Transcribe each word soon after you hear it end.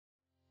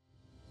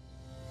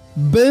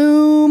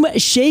Boom!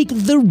 Shake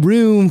the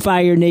room,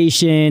 Fire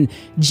Nation.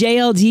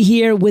 JLD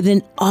here with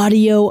an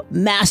audio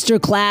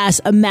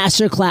masterclass, a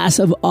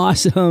masterclass of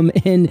awesome.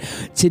 And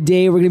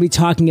today we're going to be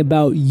talking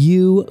about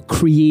you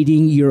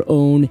creating your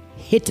own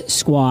HIT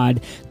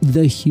squad,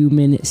 the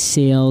human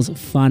sales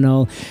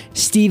funnel.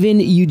 Steven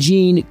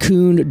Eugene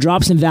Kuhn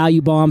dropped some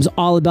value bombs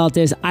all about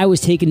this. I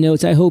was taking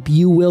notes. I hope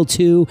you will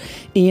too.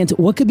 And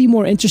what could be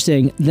more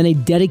interesting than a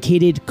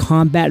dedicated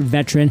combat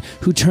veteran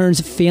who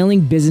turns failing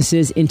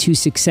businesses into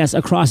success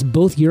across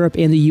both Europe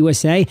and the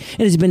USA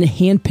and has been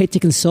handpicked to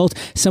consult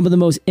some of the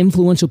most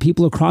influential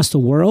people across the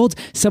world?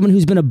 Someone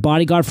who's been a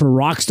bodyguard for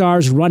rock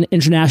stars, run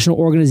international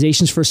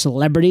organizations for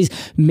celebrities,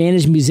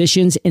 managed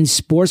musicians and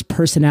sports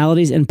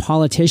personalities and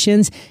politicians.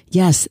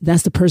 Yes,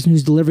 that's the person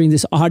who's delivering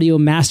this audio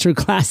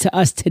masterclass to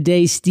us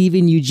today,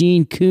 Steven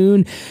Eugene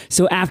Kuhn.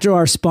 So after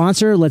our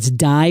sponsor, let's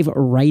dive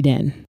right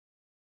in.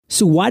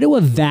 So why do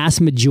a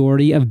vast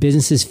majority of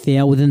businesses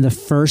fail within the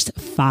first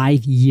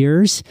 5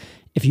 years?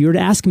 If you were to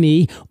ask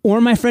me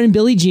or my friend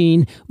Billie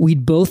Jean,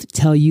 we'd both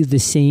tell you the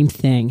same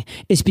thing.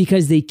 It's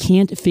because they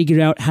can't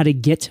figure out how to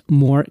get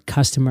more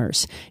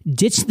customers.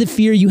 Ditch the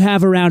fear you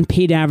have around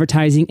paid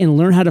advertising and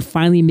learn how to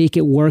finally make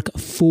it work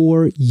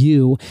for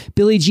you.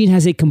 Billie Jean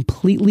has a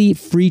completely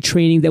free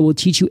training that will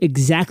teach you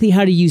exactly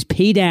how to use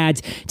paid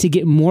ads to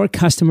get more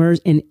customers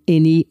in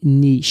any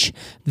niche.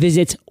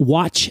 Visit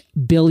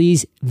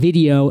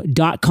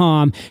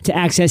watchbilliesvideo.com to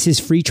access his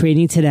free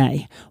training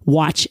today.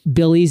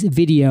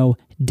 Watchbilliesvideo.com.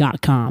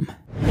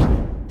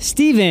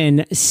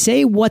 Steven,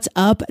 say what's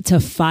up to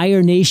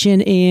Fire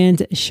Nation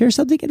and share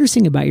something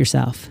interesting about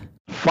yourself.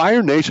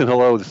 Fire Nation,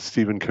 hello, this is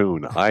Steven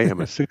Kuhn. I am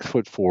a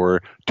 6'4",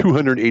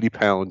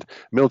 280-pound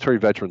military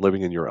veteran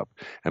living in Europe,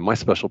 and my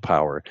special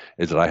power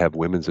is that I have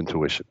women's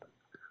intuition.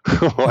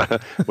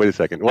 Wait a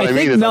second. I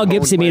think Mel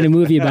Gibson made a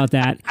movie about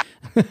that.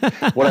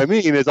 What I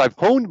mean is I've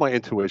honed my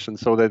intuition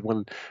so that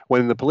when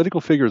the political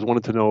figures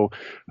wanted to know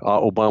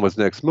Obama's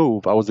next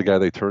move, I was the guy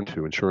they turned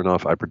to. And sure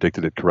enough, I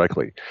predicted it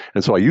correctly.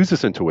 And so I use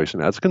this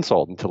intuition as a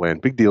consultant to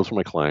land big deals for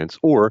my clients,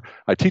 or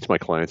I teach my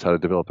clients how to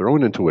develop their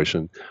own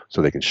intuition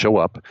so they can show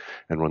up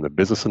and run the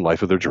business and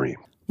life of their dream.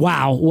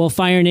 Wow. Well,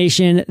 Fire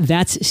Nation,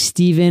 that's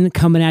Steven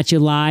coming at you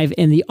live.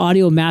 And the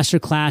audio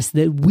masterclass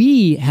that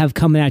we have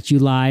coming at you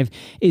live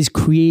is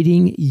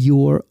creating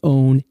your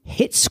own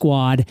HIT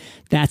squad.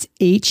 That's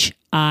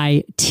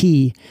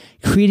H-I-T,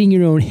 creating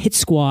your own HIT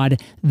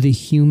squad, the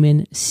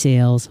human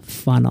sales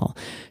funnel.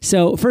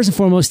 So first and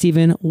foremost,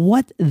 Steven,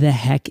 what the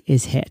heck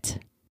is HIT?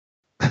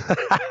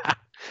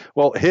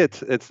 Well,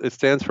 HIT, it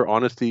stands for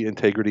honesty,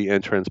 integrity,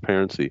 and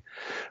transparency.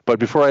 But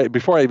before I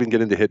even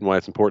get into HIT and why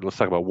it's important, let's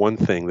talk about one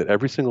thing that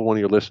every single one of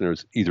your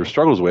listeners either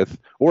struggles with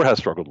or has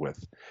struggled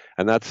with,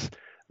 and that's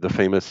the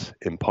famous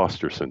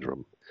imposter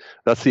syndrome.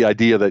 That's the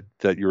idea that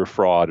you're a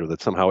fraud, or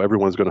that somehow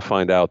everyone's going to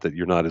find out that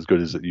you're not as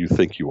good as you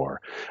think you are.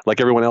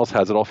 Like everyone else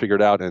has it all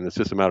figured out, and it's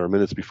just a matter of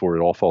minutes before it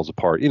all falls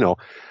apart. You know,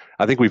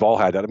 I think we've all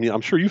had that. I mean, I'm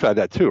sure you've had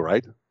that too,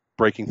 right?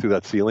 Breaking through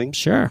that ceiling.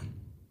 Sure.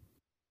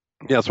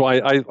 Yeah, so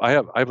I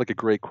have like a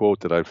great quote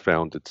that I've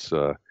found that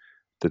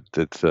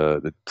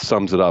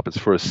sums it up. It's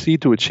for a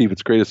seed to achieve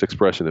its greatest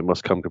expression, it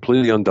must come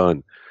completely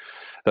undone.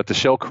 That the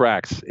shell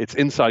cracks, its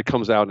inside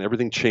comes out, and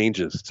everything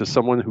changes. To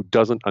someone who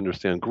doesn't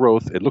understand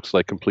growth, it looks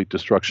like complete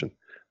destruction,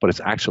 but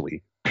it's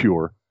actually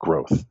pure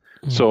growth.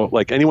 Mm-hmm. So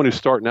like anyone who's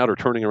starting out or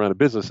turning around a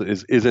business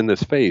is in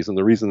this phase, and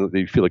the reason that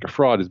they feel like a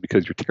fraud is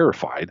because you're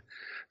terrified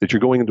that you're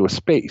going into a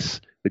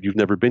space that you've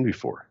never been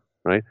before.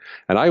 Right?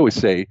 And I always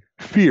say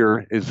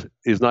fear is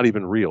not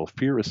even real.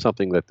 Fear is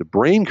something that the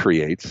brain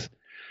creates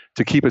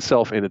to keep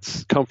itself in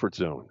its comfort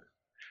zone.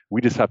 We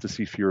just have to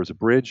see fear as a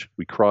bridge.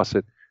 We cross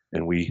it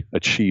and we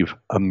achieve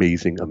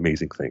amazing,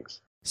 amazing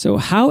things. So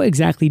how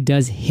exactly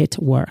does HIT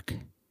work?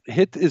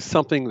 HIT is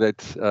something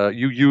that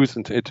you use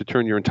to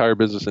turn your entire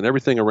business and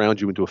everything around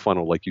you into a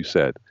funnel, like you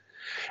said.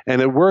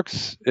 And it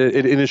works,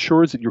 it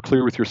ensures that you're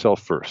clear with yourself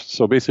first.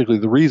 So basically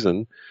the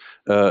reason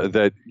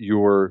that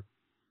you're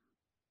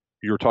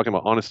talking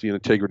about honesty and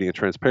integrity and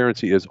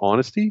transparency is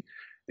honesty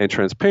and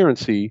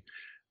transparency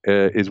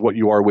is what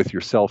you are with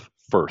yourself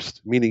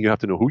first, meaning you have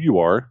to know who you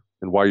are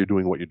and why you're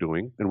doing what you're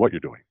doing and what you're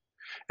doing.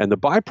 And the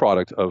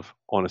byproduct of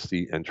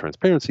honesty and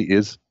transparency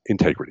is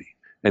integrity.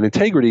 And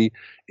integrity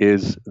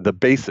is the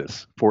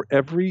basis for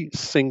every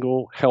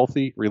single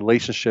healthy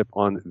relationship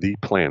on the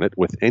planet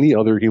with any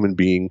other human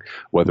being,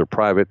 whether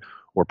private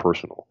or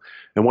personal.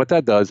 And what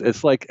that does,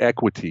 it's like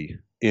equity.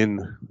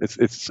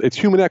 It's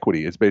human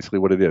equity is basically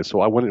what it is.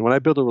 So when I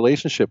build a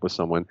relationship with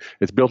someone,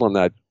 it's built on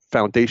that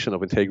foundation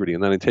of integrity,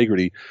 and that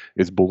integrity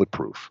is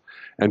bulletproof.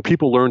 And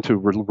people learn to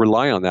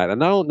rely on that, and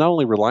not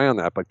only rely on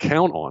that, but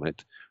count on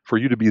it for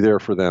you to be there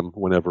for them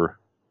whenever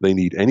they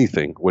need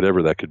anything,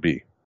 whatever that could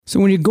be. So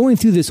when you're going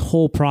through this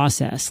whole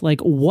process, like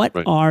what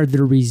are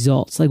the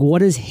results? Like what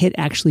does HIT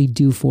actually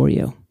do for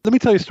you? Let me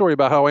tell you a story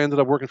about how I ended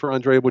up working for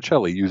Andrea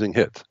Bocelli using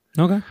HIT.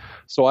 Okay.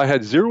 So I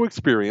had zero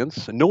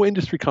experience, no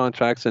industry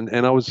contacts, and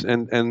I was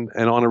and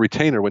on a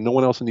retainer when no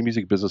one else in the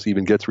music business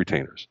even gets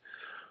retainers.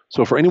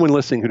 So for anyone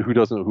listening who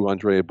doesn't know who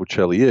Andrea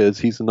Bocelli is,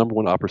 he's the number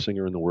one opera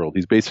singer in the world.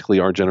 He's basically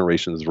our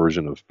generation's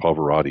version of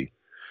Pavarotti,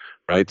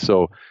 right?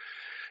 So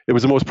it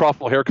was the most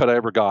profitable haircut I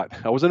ever got.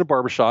 I was in a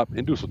barbershop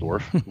in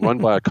Dusseldorf run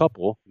by a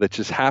couple that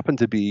just happened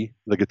to be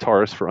the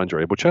guitarist for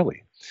Andrea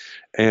Bocelli.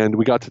 And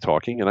we got to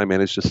talking, and I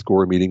managed to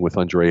score a meeting with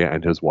Andrea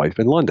and his wife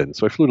in London.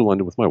 So I flew to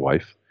London with my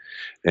wife.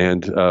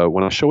 And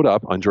when I showed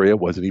up, Andrea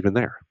wasn't even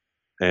there.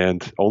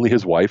 And only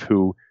his wife,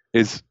 who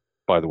is,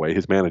 by the way,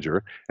 his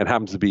manager, and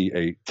happens to be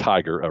a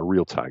tiger, a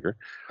real tiger.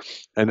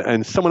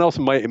 And someone else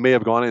may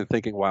have gone in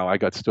thinking, wow, I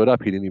got stood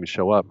up. He didn't even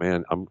show up.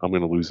 Man, I'm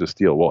going to lose this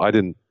deal. Well, I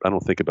don't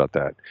think about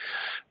that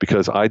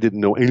because I didn't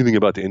know anything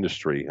about the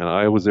industry. And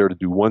I was there to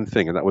do one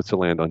thing, and that was to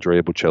land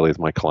Andrea Bocelli as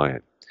my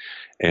client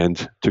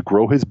and to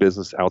grow his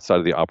business outside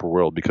of the opera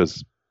world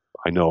because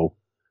I know,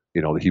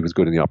 that he was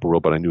good in the opera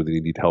world, but I knew that he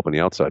needed help in the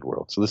outside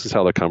world. So this is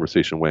how that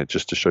conversation went,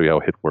 just to show you how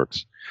HIT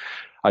works.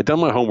 I'd done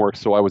my homework,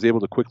 so I was able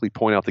to quickly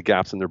point out the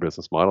gaps in their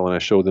business model, and I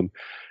showed them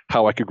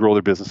how I could grow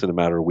their business in a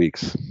matter of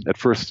weeks. At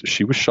first,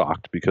 she was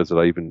shocked because that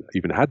I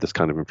even had this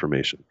kind of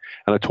information.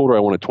 And I told her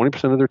I wanted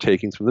 20% of their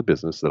takings from the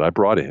business that I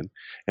brought in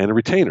and a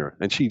retainer.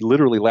 And she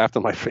literally laughed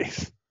on my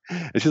face.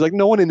 And she's like,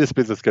 no one in this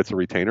business gets a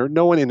retainer.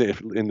 No one in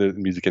the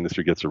music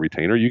industry gets a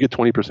retainer. You get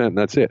 20% and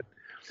that's it.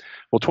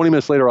 Well, 20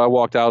 minutes later, I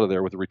walked out of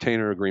there with a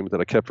retainer agreement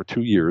that I kept for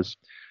 2 years,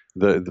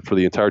 for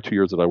the entire 2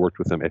 years that I worked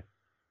with them,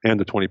 and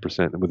the 20%.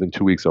 And within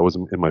 2 weeks, I was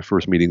in my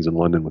first meetings in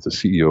London with the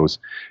CEOs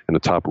and the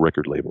top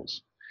record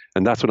labels.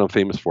 And that's what I'm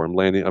famous for.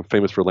 I'm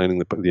famous for landing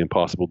the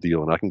impossible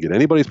deal. And I can get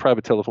anybody's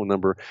private telephone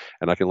number,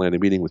 and I can land a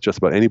meeting with just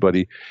about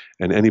anybody,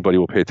 and anybody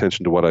will pay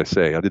attention to what I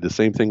say. I did the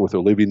same thing with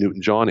Olivia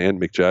Newton-John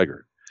and Mick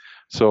Jagger.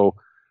 So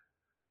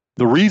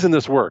the reason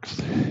this works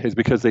is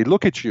because they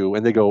look at you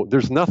and they go,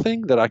 there's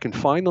nothing that I can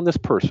find on this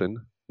person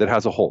that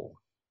has a hole.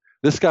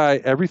 This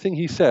guy, everything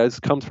he says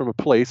comes from a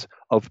place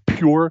of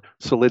pure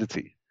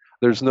solidity.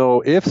 There's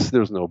no ifs,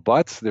 there's no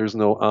buts, there's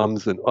no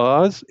ums and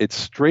uhs. It's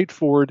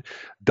straightforward,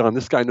 done.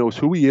 This guy knows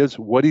who he is,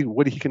 what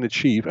he can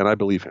achieve, and I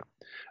believe him.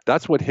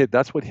 That's what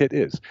HIT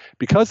is.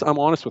 Because I'm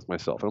honest with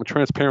myself, and I'm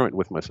transparent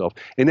with myself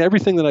in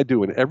everything that I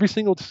do, in every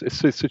single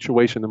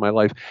situation in my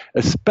life,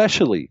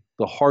 especially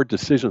the hard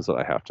decisions that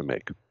I have to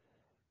make.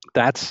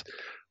 That's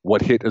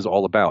what HIT is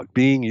all about,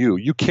 being you.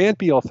 You can't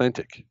be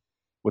authentic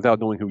without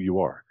knowing who you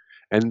are.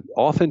 And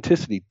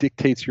authenticity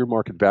dictates your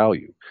market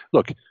value.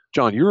 Look,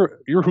 John, you're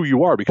who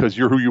you are because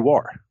you're who you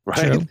are,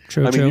 right?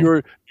 True. I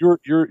mean,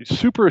 you're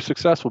super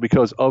successful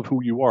because of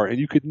who you are, and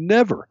you could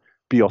never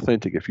be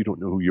authentic if you don't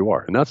know who you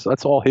are. And that's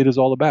all HIT is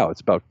all about.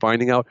 It's about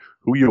finding out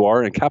who you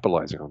are and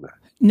capitalizing on that.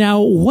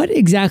 Now, what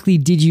exactly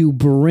did you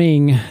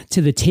bring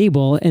to the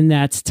table in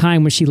that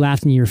time when she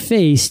laughed in your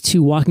face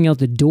to walking out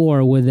the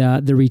door with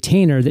the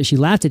retainer that she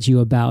laughed at you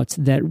about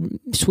that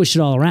switched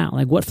it all around?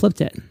 Like, what flipped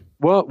it?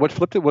 Well, what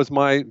flipped it was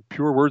my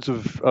pure words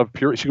of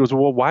pure. She goes,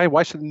 well,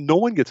 why should no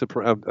one gets a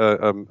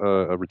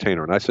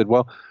retainer? And I said,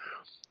 well,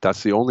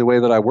 that's the only way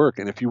that I work.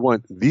 And if you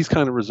want these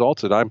kind of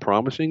results that I'm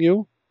promising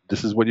you,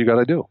 this is what you got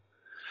to do.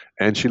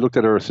 And she looked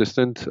at her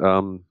assistant,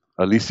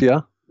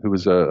 Alicia, who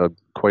was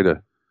quite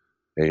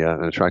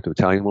an attractive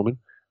Italian woman.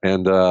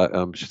 And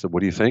she said, what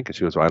do you think? And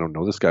she goes, well, I don't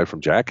know this guy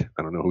from Jack.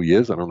 I don't know who he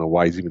is. I don't know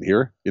why he's even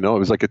here. It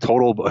was like a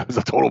total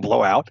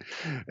blowout.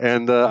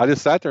 And I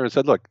just sat there and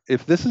said, look,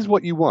 if this is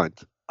what you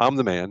want, I'm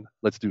the man.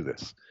 Let's do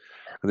this.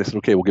 And they said,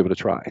 okay, we'll give it a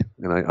try.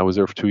 And I was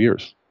there for 2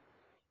 years.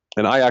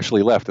 And I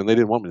actually left, and they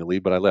didn't want me to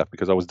leave, but I left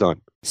because I was done.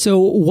 So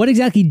what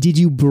exactly did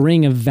you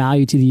bring of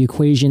value to the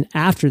equation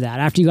after that?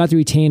 After you got the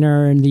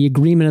retainer and the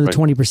agreement of the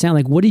 20%,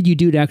 like what did you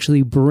do to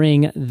actually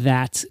bring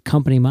that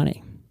company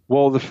money?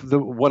 Well,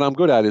 what I'm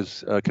good at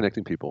is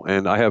connecting people,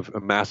 and I have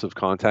a massive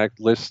contact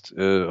list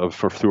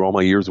through all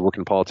my years of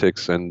working in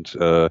politics and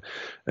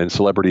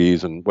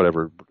celebrities and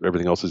whatever,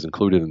 everything else is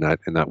included in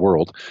that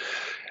world.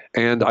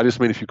 And I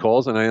just made a few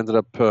calls, and I ended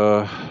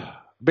up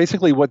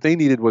basically what they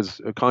needed was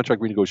contract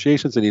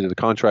renegotiations. They needed a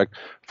contract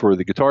for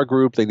the guitar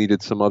group. They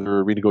needed some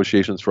other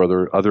renegotiations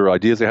for other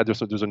ideas. They had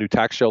there's a new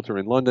tax shelter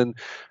in London,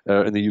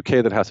 in the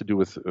UK that has to do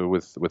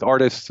with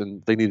artists,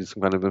 and they needed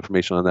some kind of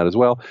information on that as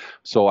well.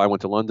 So I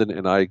went to London,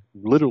 and I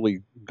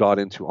literally got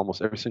into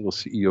almost every single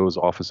CEO's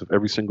office of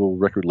every single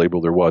record label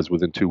there was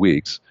within 2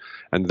 weeks,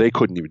 and they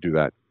couldn't even do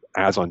that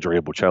as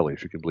Andrea Bocelli,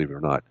 if you can believe it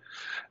or not.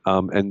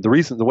 And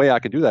the way I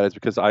can do that is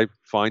because I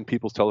find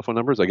people's telephone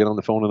numbers, I get on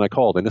the phone and I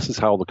called, and this is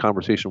how the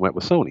conversation went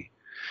with Sony.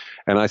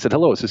 And I said,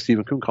 hello, this is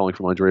Steven Eugene calling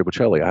from Andrea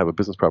Bocelli. I have a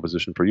business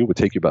proposition for you. It would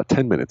take you about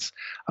 10 minutes.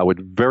 I would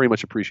very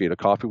much appreciate a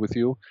coffee with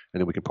you, and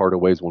then we can part our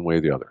ways one way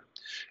or the other.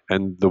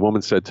 And the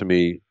woman said to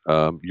me,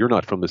 you're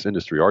not from this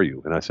industry, are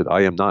you? And I said,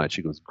 I am not.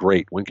 She goes,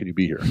 great. When can you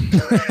be here?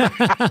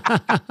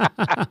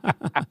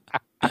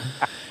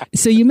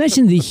 So you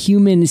mentioned the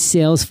human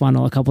sales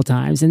funnel a couple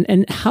times,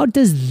 and how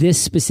does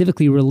this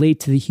specifically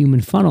relate to the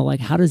human funnel? Like,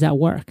 how does that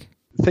work?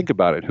 Think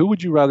about it. Who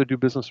would you rather do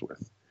business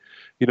with?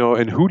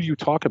 And who do you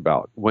talk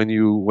about when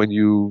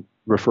you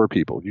refer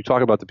people? Do you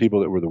talk about the people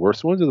that were the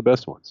worst ones or the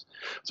best ones?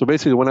 So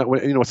basically,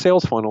 when a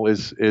sales funnel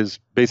is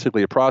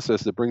basically a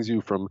process that brings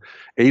you from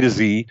A to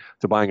Z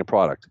to buying a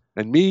product.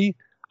 And me,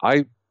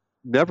 I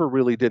never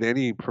really did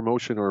any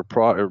promotion or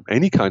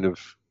any kind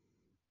of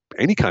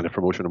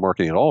promotion or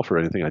marketing at all for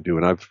anything I do,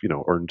 and I've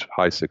earned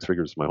high six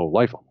figures my whole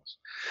life almost.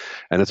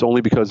 And it's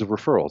only because of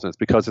referrals, and it's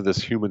because of this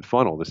human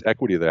funnel, this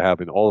equity that I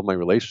have in all of my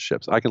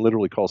relationships. I can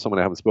literally call someone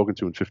I haven't spoken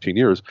to in 15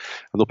 years,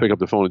 and they'll pick up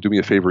the phone and do me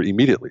a favor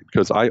immediately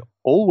because I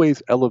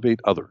always elevate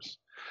others.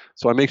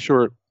 So I make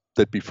sure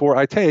that before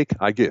I take,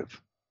 I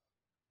give.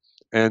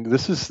 And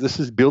this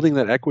is building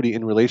that equity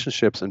in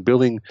relationships and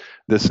building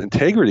this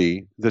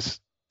integrity.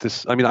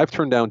 I mean, I've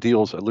turned down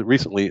deals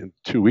recently.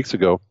 2 weeks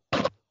ago,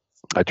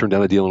 I turned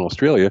down a deal in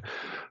Australia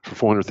for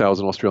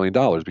 400,000 Australian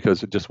dollars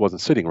because it just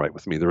wasn't sitting right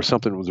with me. There was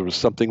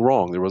something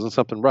wrong. There wasn't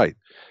something right.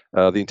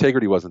 The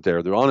integrity wasn't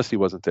there. The honesty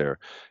wasn't there.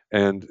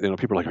 And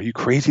people are like, "Are you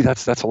crazy?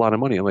 That's a lot of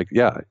money." I'm like,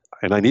 "Yeah,"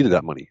 and I needed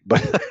that money.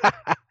 But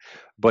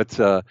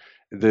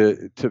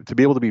to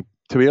be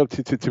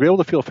able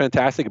to feel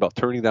fantastic about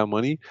turning down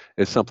money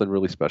is something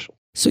really special.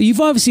 So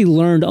you've obviously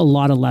learned a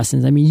lot of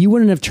lessons. I mean, you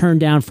wouldn't have turned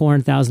down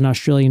 400,000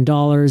 Australian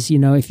dollars,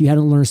 if you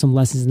hadn't learned some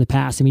lessons in the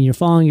past. I mean, you're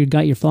following your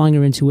gut, you're following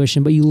your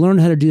intuition, but you learned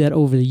how to do that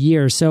over the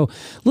years. So a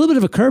little bit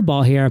of a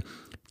curveball here.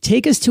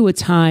 Take us to a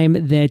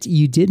time that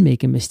you did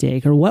make a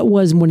mistake, or what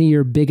was one of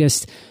your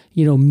biggest,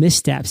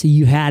 missteps that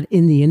you had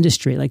in the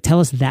industry? Like, tell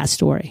us that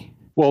story.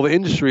 Well, the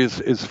industry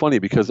is funny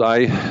because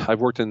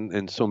I've worked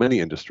in so many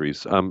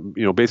industries.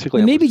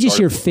 Basically, maybe just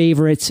your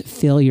favorite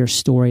failure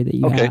story that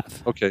you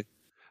have. Okay.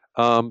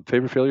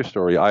 Favorite failure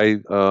story. I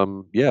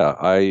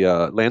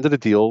landed a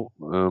deal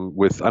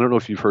with, I don't know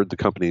if you've heard the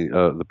company,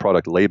 the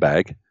product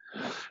Laybag.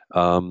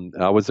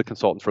 I was a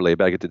consultant for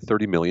Laybag. It did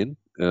 30 million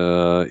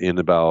in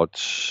about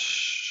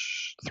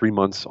 3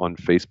 months on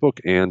Facebook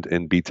and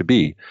in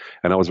B2B,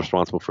 and I was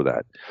responsible for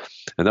that.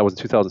 And that was in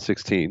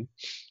 2016.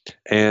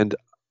 And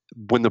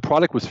when the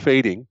product was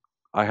fading,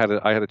 I had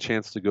a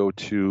chance to go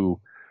to,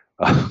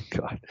 I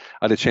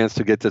had a chance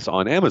to get this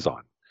on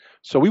Amazon.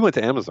 So we went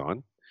to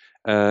Amazon,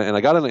 and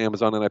I got on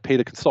Amazon, and I paid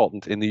a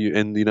consultant in the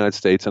United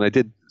States, and I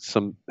did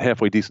some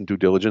halfway decent due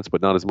diligence,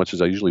 but not as much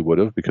as I usually would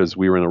have because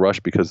we were in a rush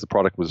because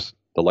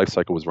the life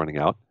cycle was running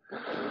out,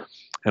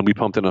 and we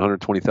pumped in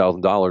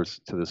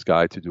 $120,000 to this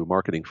guy to do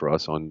marketing for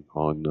us on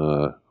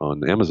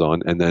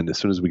Amazon, and then as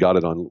soon as we got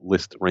it on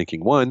list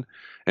ranking 1.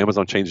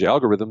 Amazon changed the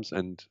algorithms,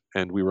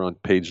 and we were on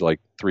page like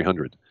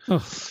 300.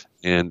 Oh.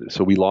 And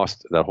so we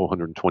lost that whole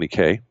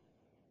 $120K,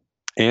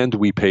 and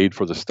we paid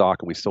for the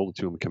stock, and we sold it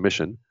to him in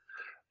commission.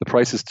 The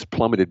prices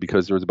plummeted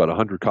because there was about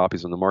 100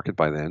 copies on the market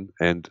by then.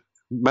 And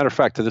matter of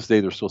fact, to this day,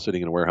 they're still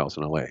sitting in a warehouse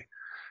in LA,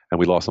 and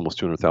we lost almost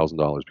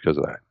 $200,000 because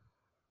of that.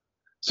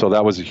 So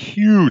that was a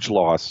huge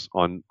loss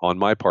on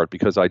my part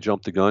because I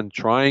jumped the gun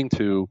trying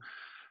to.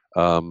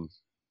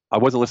 I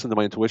wasn't listening to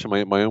my intuition.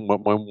 My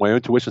own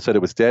intuition said it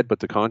was dead,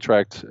 but the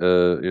contract,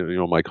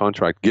 my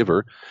contract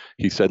giver,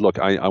 he said, "Look,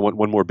 I want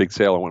one more big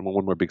sale. I want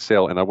one more big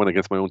sale," and I went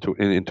against my own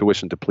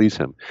intuition to please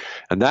him,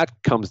 and that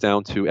comes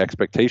down to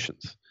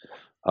expectations.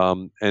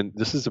 And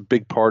this is a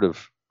big part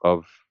of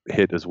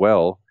HIT as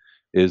well,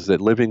 is that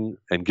living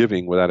and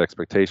giving without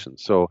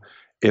expectations. So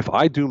if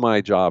I do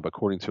my job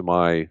according to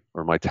my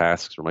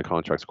tasks or my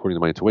contracts according to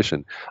my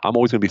intuition, I'm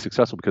always going to be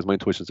successful because my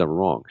intuition is never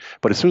wrong.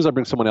 But as soon as I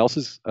bring someone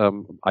else's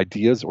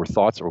ideas or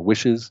thoughts or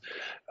wishes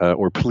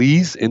or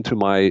pleas into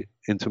my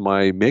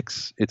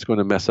mix, it's going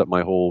to mess up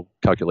my whole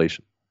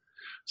calculation.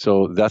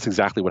 So that's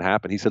exactly what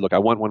happened. He said, "Look, I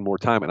want one more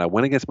time," and I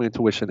went against my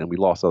intuition, and we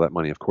lost all that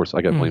money. Of course,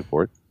 I got blamed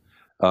for it,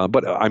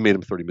 but I made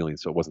him 30 million,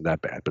 so it wasn't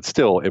that bad. But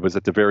still, it was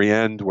at the very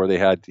end where they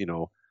had,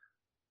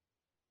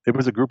 it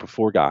was a group of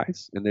 4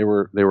 guys, and they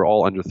were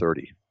all under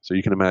 30. So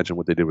you can imagine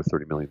what they did with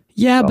 30 million.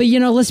 Yeah, but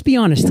let's be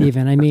honest,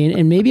 Steven. I mean,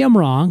 and maybe I'm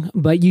wrong,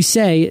 but you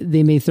say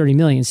they made 30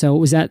 million. So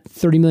was that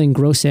 30 million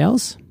gross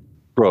sales?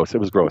 Gross. It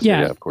was gross.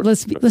 Yeah, of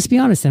course. Let's be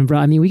honest then, bro.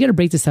 I mean, we got to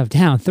break this stuff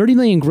down. 30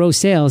 million gross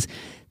sales.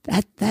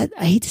 That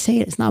I hate to say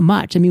it, it's not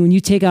much. I mean, when you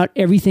take out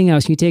everything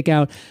else, you take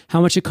out how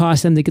much it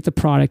costs them to get the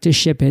product, to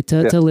ship it,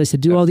 to list, to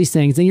do all these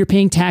things, then you're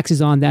paying taxes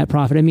on that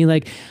profit. I mean,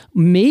 like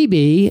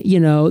maybe,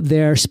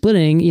 they're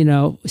splitting, $7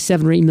 or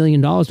 $8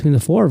 million between the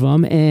 4 of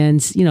them.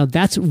 And,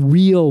 that's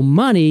real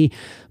money,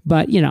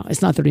 but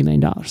it's not $30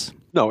 million.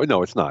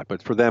 No, it's not.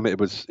 But for them, it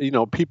was,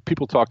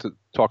 people talk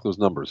those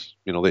numbers.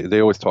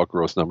 They always talk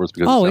gross numbers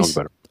because it sounds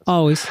better.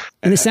 Always.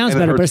 And it sounds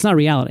better, but it's not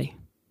reality.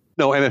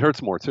 No, and it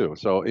hurts more too.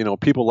 So,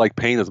 people like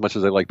pain as much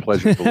as they like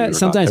pleasure.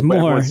 Sometimes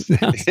more.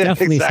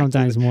 Definitely exactly.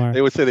 Sometimes more.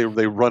 They would say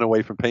they run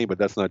away from pain, but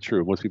that's not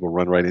true. Most people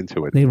run right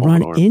into it. They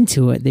run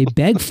into it. They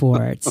beg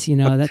for it.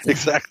 That's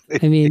exactly.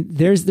 I mean,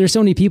 there's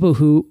so many people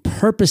who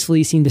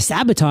purposely seem to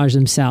sabotage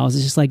themselves.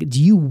 It's just like,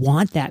 do you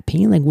want that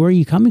pain? Like, where are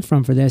you coming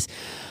from for this?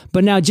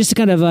 But now, just to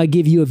kind of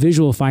give you a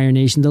visual, Fire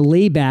Nation, the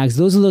lay bags,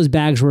 those are those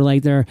bags where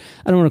like I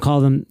don't want to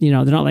call them, they're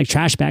not like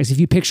trash bags. If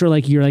you picture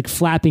like you're like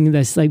flapping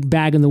this like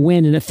bag in the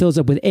wind and it fills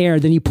up with air, air,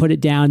 then you put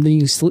it down, then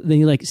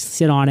you like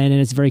sit on it, and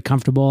it's very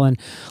comfortable. And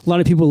a lot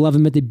of people love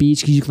them at the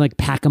beach because you can like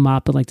pack them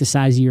up at like the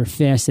size of your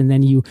fist, and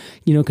then you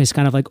know, just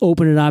kind of like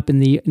open it up,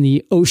 and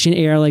the ocean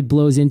air like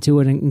blows into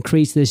it and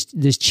creates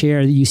this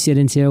chair that you sit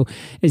into.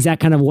 Is that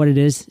kind of what it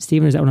is,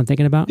 Steven? Is that what I'm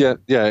thinking about? Yeah.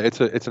 It's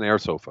an air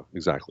sofa.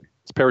 Exactly.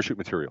 It's parachute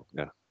material.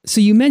 Yeah. So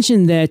you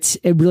mentioned that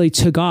it really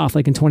took off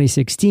like in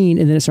 2016,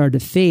 and then it started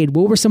to fade.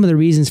 What were some of the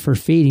reasons for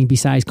fading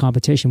besides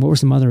competition? What were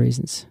some other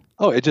reasons?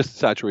 Oh, it just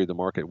saturated the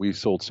market. We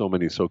sold so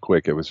many so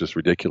quick, it was just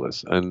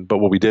ridiculous. But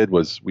what we did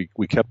was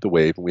we kept the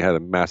wave, and we had a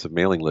massive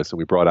mailing list, and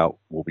we brought out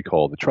what we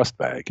call the trust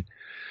bag.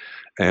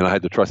 And I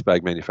had the trust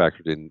bag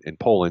manufactured in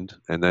Poland,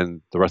 and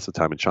then the rest of the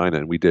time in China.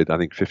 And we did, I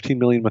think, 15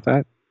 million with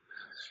that.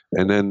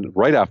 And then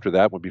right after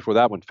that, before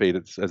that one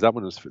faded, as that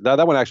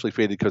one actually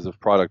faded because of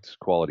product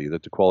quality.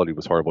 That the quality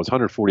was horrible. It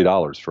was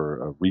 $140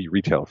 for a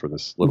retail for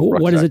this little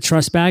rucksack. What is a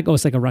trust bag? Oh,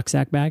 it's like a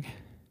rucksack bag?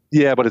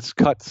 Yeah, but it's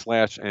cut,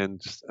 slash,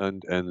 and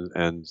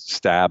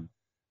stab,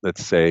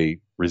 let's say,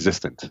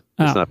 resistant.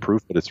 It's not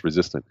proof, but it's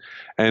resistant.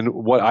 And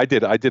what I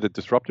did a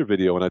disruptor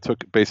video, and I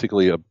took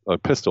basically a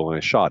pistol and I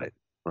shot it,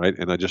 right?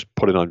 And I just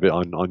put it on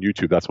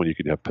YouTube. That's when you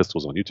could have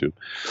pistols on YouTube.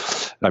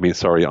 On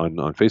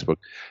Facebook.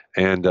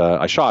 And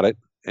I shot it,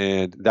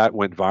 and that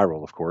went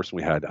viral, of course.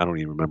 We had, I don't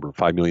even remember,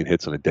 5 million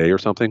hits in a day or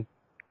something.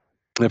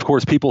 And of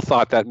course, people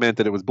thought that meant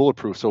that it was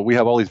bulletproof. So we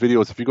have all these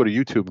videos. If you go to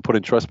YouTube and put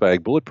in trust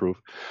bag bulletproof,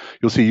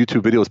 you'll see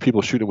YouTube videos,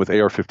 people shooting with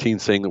AR-15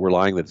 saying that we're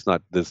lying,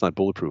 that it's not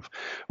bulletproof,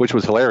 which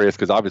was hilarious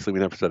because obviously we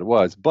never said it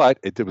was. But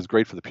it was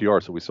great for the PR,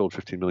 so we sold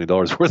 $15 million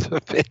worth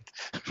of it.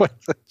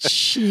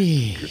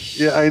 Jeez.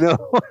 Yeah, I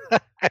know.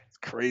 That's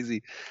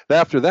crazy.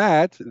 After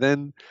that,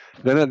 then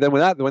when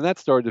that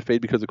started to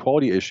fade because of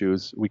quality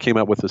issues, we came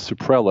out with a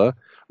Suprella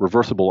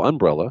reversible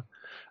umbrella,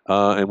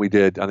 and we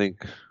did, I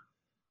think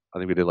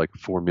we did like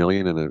 4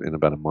 million in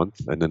about a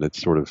month, and then it's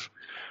sort of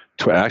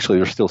actually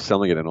they're still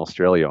selling it in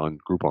Australia on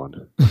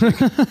Groupon.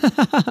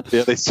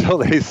 Yeah, they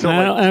still.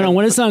 I don't know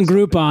when it's on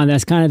Groupon.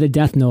 That's kind of the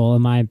death knell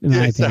in my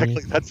opinion.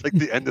 Exactly. That's like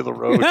the end of the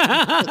road.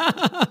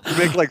 You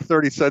make like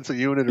 30 cents a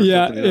unit. Or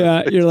something.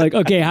 Yeah. You're like,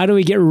 okay, how do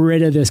we get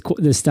rid of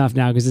this stuff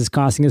now because it's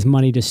costing us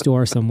money to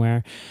store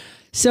somewhere?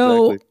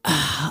 So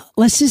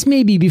let's just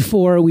maybe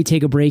before we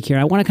take a break here,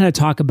 I want to kind of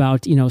talk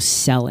about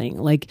selling.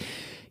 Like,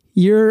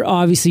 you're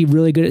obviously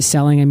really good at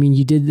selling. I mean,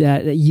 you did the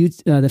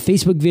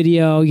Facebook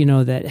video,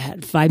 that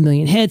had 5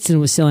 million hits and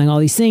was selling all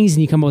these things,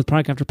 and you come up with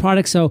product after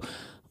product. So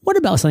what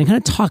about selling? Kind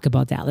of talk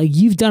about that. Like,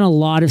 you've done a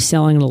lot of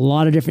selling in a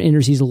lot of different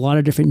industries, a lot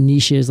of different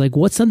niches. Like,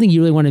 what's something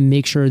you really want to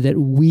make sure that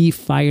we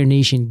Fire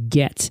Nation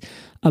get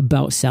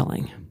about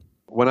selling?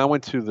 When I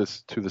went to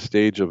the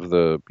stage of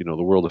the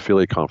World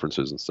Affiliate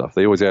Conferences and stuff,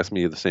 they always ask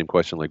me the same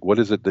question, like, what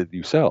is it that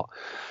you sell?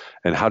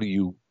 And how do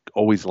you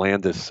always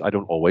land this? I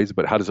don't always,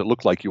 but how does it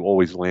look like you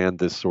always land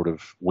this sort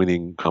of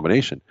winning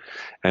combination?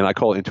 And I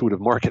call it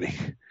intuitive marketing.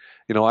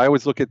 We did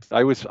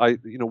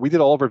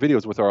all of our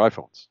videos with our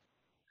iPhones,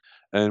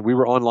 and we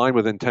were online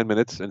within 10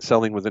 minutes and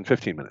selling within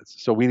 15 minutes.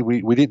 So we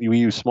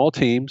use small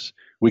teams.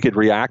 We could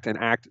react and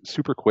act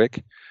super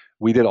quick.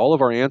 We did all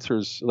of our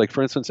answers. Like,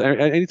 for instance,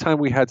 anytime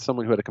we had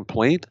someone who had a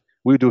complaint,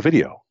 we would do a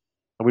video,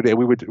 and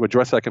we would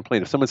address that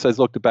complaint. If someone says,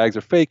 look, the bags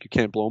are fake, you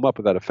can't blow them up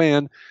without a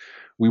fan,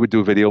 we would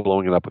do a video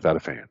blowing it up without a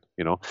fan,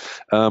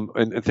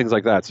 and things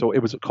like that. So it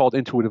was called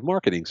intuitive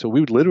marketing. So we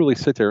would literally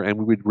sit there and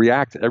we would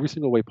react every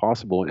single way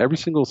possible. In every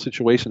single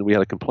situation that we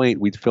had a complaint,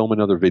 we'd film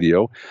another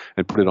video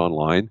and put it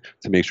online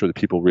to make sure that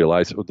people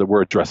realize that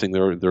we're addressing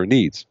their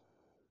needs.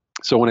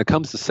 So when it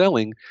comes to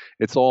selling,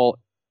 it's all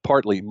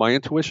partly my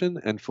intuition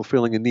and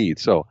fulfilling a need.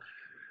 So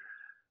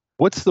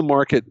what's the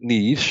market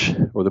niche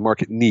or the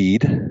market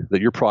need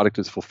that your product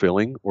is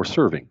fulfilling or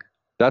serving?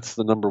 That's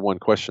the number one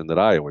question that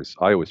I always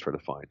try to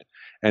find.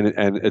 And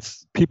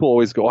it's, people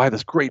always go, I have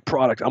this great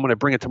product, I'm going to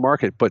bring it to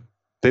market, but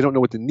they don't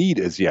know what the need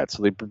is yet.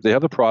 So they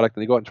have the product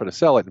and they go out and try to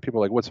sell it, and people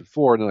are like, what's it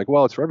for? And they're like,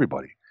 well, it's for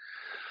everybody.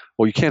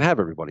 Well, you can't have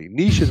everybody.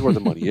 Niche is where the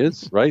money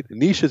is, right?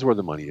 Niche is where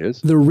the money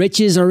is. The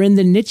riches are in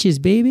the niches,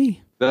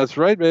 baby. That's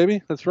right,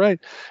 baby. That's right.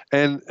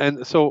 And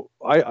so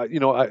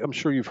I'm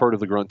sure you've heard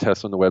of the grunt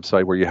test on the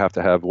website, where you have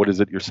to have, what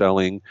is it you're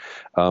selling?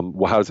 How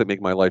does it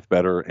make my life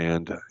better?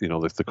 And,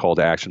 the call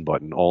to action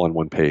button all on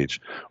one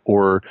page,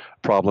 or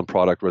problem,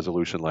 product,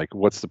 resolution. Like,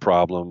 what's the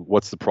problem?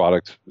 What's the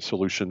product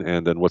solution?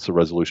 And then what's the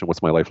resolution?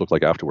 What's my life look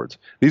like afterwards?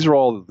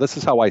 This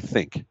is how I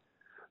think.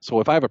 So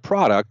if I have a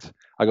product,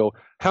 I go,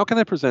 how can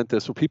I present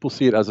this so people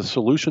see it as a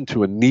solution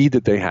to a need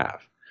that they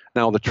have?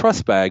 Now, the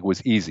trust bag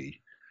was easy.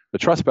 The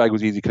trust bag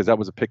was easy because that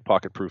was a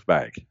pickpocket-proof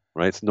bag,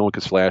 right? So no one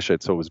could slash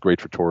it, so it was great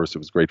for tourists. It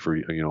was great for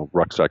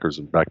rucksackers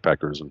and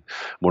backpackers and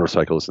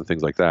motorcyclists and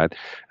things like that.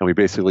 And we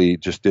basically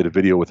just did a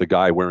video with a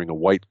guy wearing a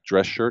white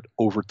dress shirt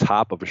over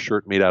top of a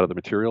shirt made out of the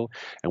material,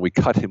 and we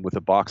cut him with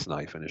a box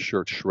knife, and his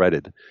shirt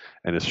shredded,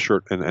 and his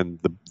shirt and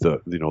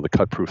the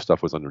cut-proof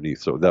stuff was underneath.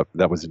 So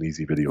that was an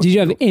easy video. Did you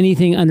have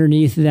anything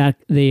underneath that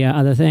the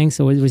other thing?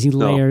 So was he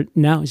layered?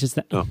 No, it's just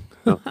that.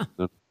 No.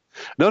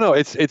 No,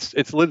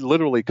 it's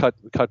literally cut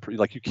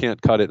like you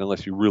can't cut it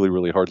unless you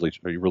really hardly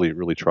or you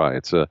really try.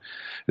 It's a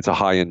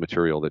high end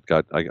material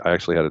that I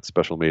actually had it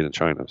special made in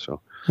China. So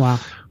Wow.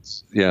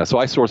 yeah, so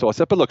I source all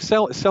stuff. But look,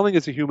 selling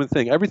is a human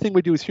thing. Everything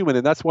we do is human,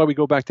 and that's why we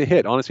go back to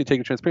HIT, honesty,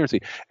 integrity,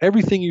 transparency.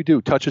 Everything you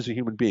do touches a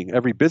human being.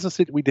 Every business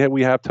that we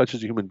have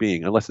touches a human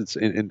being, unless it's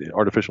in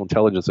artificial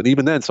intelligence, and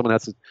even then, someone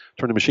has to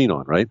turn the machine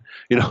on, right?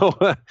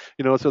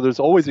 So there's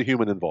always a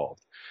human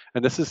involved.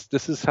 And this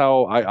is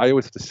how I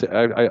always say,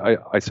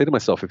 I say to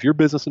myself, if your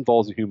business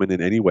involves a human in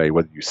any way,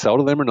 whether you sell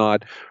to them or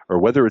not, or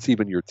whether it's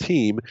even your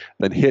team,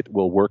 then HIT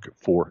will work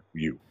for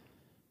you.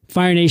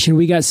 Fire Nation,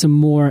 we got some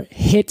more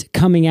HIT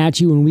coming at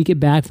you when we get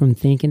back from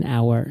thanking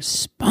our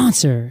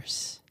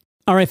sponsors.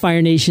 All right,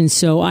 Fire Nation.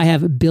 So I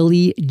have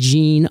Billie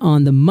Jean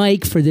on the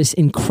mic for this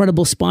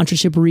incredible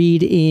sponsorship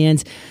read.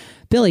 And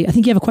Billie, I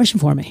think you have a question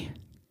for me.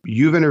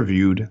 You've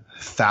interviewed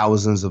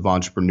thousands of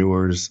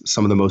entrepreneurs,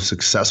 some of the most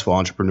successful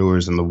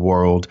entrepreneurs in the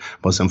world,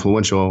 most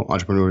influential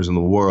entrepreneurs in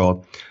the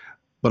world.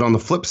 But on the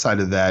flip side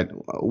of that,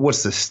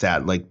 what's the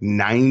stat? Like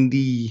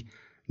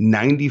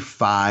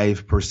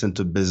 95%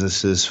 of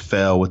businesses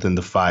fail within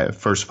the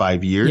first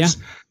 5 years. Yeah.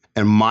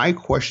 And my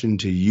question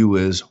to you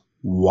is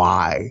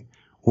why?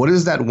 What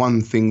is that one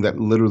thing that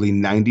literally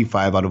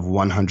 95 out of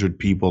 100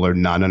 people are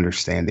not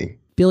understanding?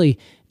 Billie,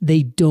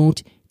 they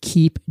don't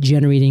keep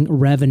generating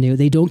revenue.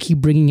 They don't keep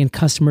bringing in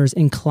customers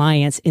and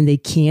clients, and they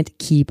can't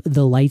keep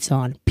the lights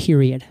on,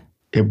 period.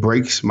 It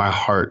breaks my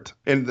heart.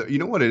 And you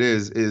know what it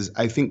is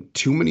I think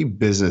too many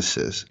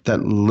businesses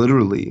that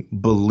literally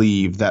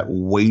believe that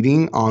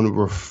waiting on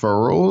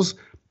referrals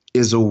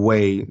is a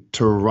way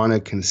to run a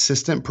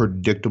consistent,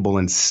 predictable,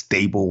 and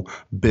stable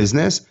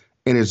business.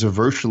 And it's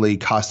virtually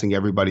costing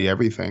everybody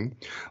everything.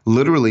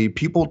 Literally,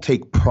 people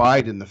take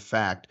pride in the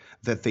fact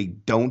that they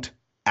don't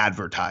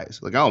advertise.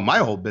 Like, oh, my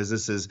whole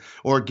business is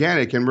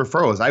organic and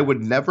referrals. I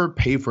would never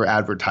pay for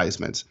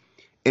advertisements.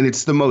 And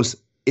it's the most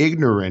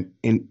ignorant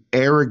and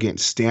arrogant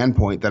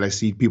standpoint that I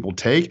see people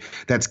take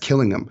that's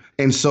killing them.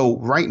 And so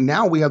right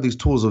now we have these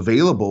tools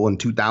available in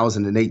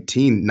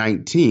 2018,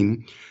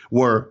 19,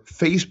 where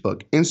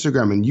Facebook,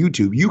 Instagram, and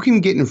YouTube, you can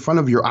get in front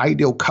of your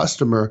ideal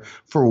customer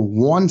for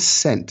 1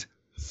 cent,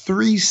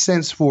 3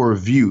 cents for a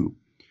view.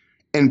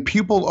 And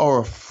people are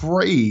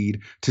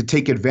afraid to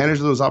take advantage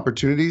of those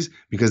opportunities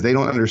because they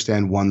don't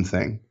understand one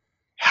thing: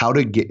 how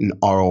to get an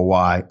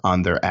ROI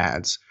on their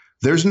ads.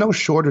 There's no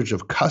shortage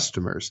of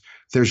customers.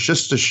 There's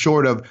just a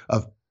shortage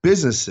of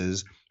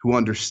businesses who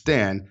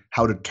understand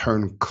how to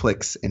turn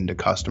clicks into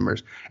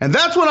customers. And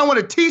that's what I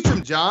want to teach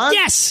them, John.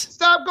 Yes.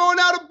 Stop going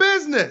out of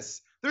business.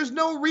 There's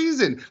no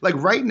reason. Like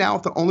right now,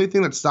 if the only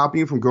thing that's stopping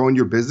you from growing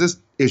your business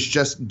is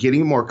just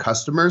getting more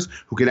customers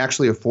who can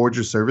actually afford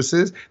your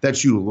services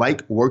that you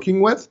like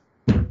working with,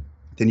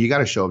 then you got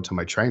to show up to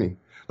my training.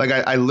 Like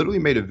I literally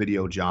made a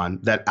video, John,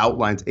 that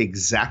outlines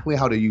exactly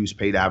how to use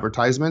paid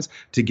advertisements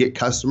to get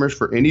customers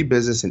for any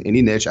business in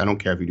any niche. I don't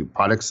care if you do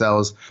product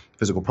sales,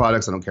 physical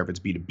products. I don't care if it's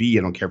B2B.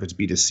 I don't care if it's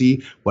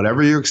B2C.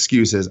 Whatever your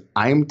excuse is,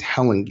 I'm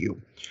telling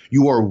you,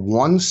 you are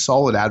one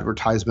solid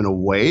advertisement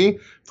away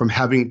from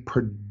having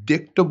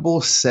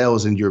predictable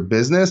sales in your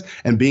business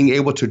and being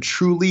able to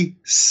truly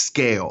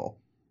scale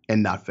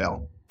and not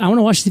fail. I want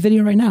to watch the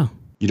video right now.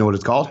 You know what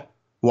it's called?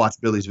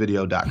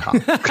 WatchBilliesVideo.com.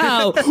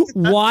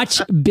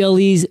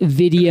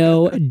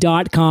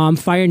 WatchBilliesVideo.com.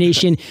 Fire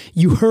Nation,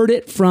 you heard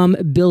it from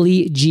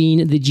Billie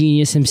Jean, the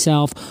genius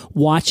himself.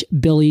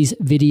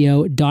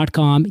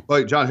 WatchBilliesVideo.com.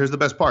 Wait, John, here's the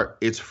best part.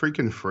 It's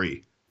freaking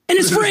free. And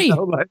it's free.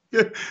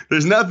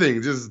 There's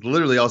nothing. Just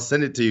literally, I'll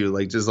send it to you.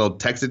 Like, just I'll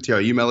text it to you,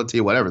 I'll email it to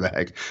you, whatever the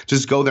heck.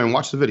 Just go there and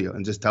watch the video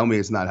and just tell me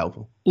it's not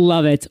helpful.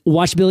 Love it.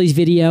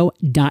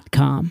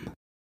 WatchBilliesVideo.com.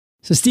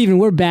 So, Steven,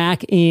 we're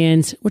back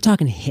and we're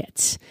talking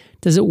hits.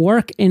 Does it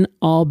work in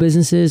all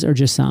businesses or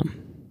just some?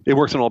 It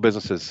works in all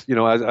businesses. You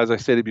know, as I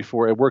stated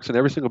before, it works in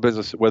every single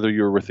business, whether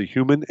you're with a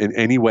human in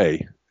any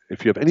way.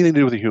 If you have anything to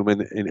do with a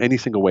human in any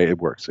single way, it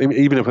works.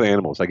 Even if with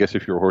animals, I guess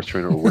if you're a horse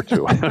trainer, it will work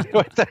too.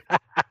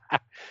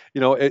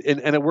 You know,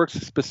 and it works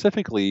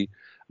specifically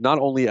not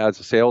only as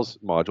a sales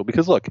module,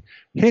 because look,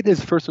 HIT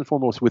is first and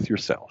foremost with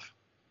yourself.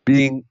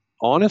 Being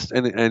honest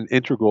and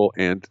integral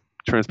and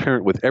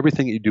transparent with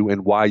everything you do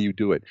and why you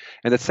do it.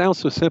 And it sounds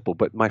so simple,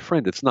 but my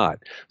friend, it's not.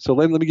 So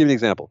let me give you an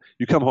example.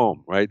 You come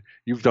home, right?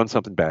 You've done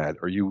something bad,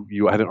 or you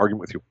had an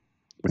argument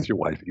with your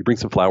wife. You bring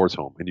some flowers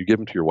home and you give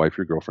them to your wife,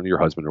 your girlfriend, or your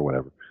husband, or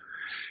whatever.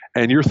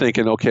 And you're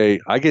thinking, okay,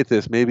 I get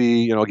this.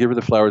 Maybe, I'll give her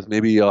the flowers.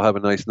 Maybe I'll have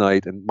a nice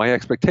night. And my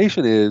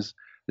expectation is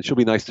that she'll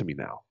be nice to me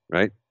now,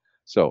 right?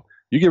 So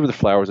you give her the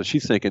flowers, and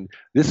she's thinking,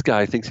 this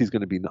guy thinks I'm going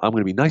to be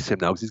nice to him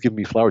now because he's giving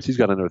me flowers. He's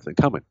got another thing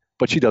coming.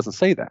 But she doesn't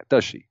say that,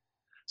 does she?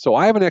 So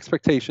I have an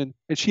expectation,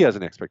 and she has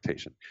an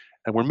expectation.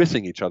 And we're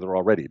missing each other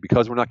already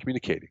because we're not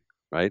communicating,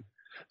 right?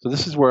 So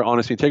this is where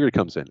honesty and integrity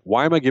comes in.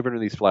 Why am I giving her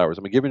these flowers?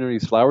 Am I giving her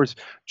these flowers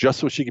just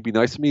so she can be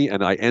nice to me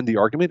and I end the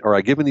argument? Or am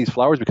I giving these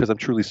flowers because I'm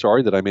truly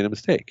sorry that I made a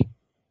mistake,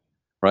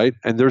 right?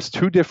 And there's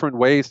two different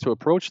ways to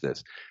approach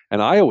this.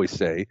 And I always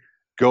say,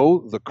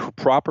 go the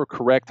proper,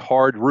 correct,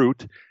 hard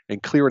route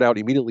and clear it out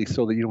immediately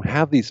so that you don't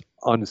have these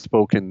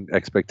unspoken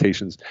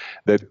expectations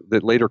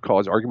that later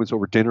cause arguments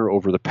over dinner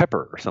over the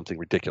pepper or something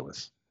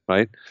ridiculous,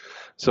 right?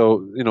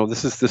 So,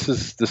 this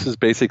is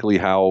basically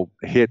how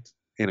hit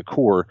in a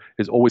core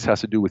is always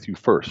has to do with you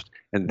first,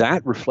 and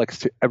that reflects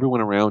to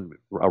everyone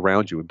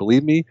around you. And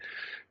believe me,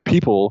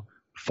 people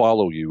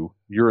follow you.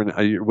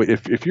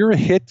 If you're a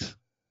hit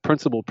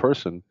principled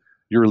person,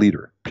 you're a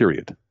leader.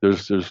 Period.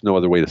 There's no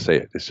other way to say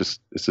it. It's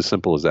as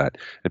simple as that.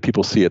 And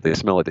people see it, they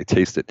smell it, they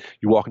taste it.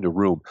 You walk into a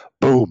room,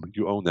 boom,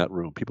 you own that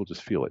room. People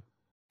just feel it.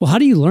 Well, how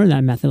do you learn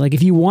that method? Like,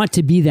 if you want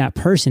to be that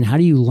person, how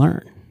do you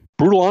learn?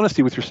 Brutal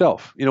honesty with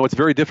yourself. It's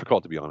very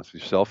difficult to be honest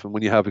with yourself. And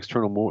when you have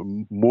external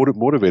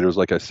motivators,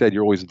 like I said,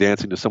 you're always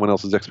dancing to someone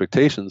else's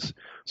expectations.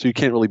 So you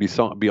can't really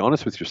be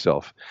honest with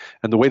yourself.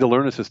 And the way to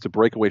learn this is to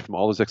break away from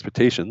all those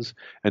expectations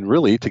and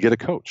really to get a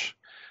coach.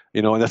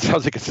 And that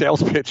sounds like a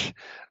sales pitch,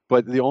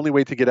 but the only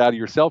way to get out of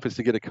yourself is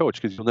to get a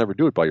coach, because you'll never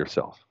do it by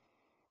yourself.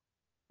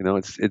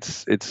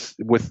 It's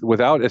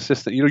without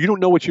assistance. You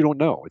don't know what you don't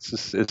know. It's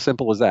just as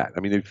simple as that.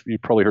 I mean,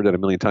 you've probably heard that a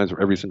million times from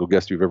every single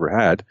guest you've ever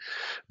had,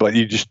 but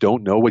you just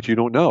don't know what you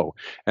don't know.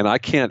 And I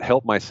can't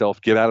help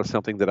myself get out of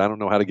something that I don't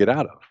know how to get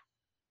out of.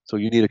 So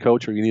you need a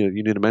coach, or you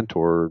need a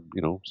mentor, or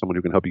someone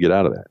who can help you get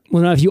out of that.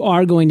 Well, now, if you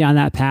are going down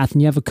that path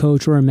and you have a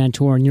coach or a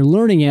mentor and you're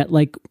learning it,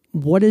 like,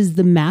 what is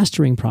the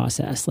mastering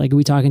process? Like, are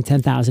we talking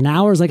 10,000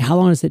 hours? Like, how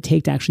long does it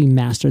take to actually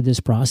master this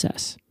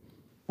process?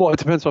 Well, it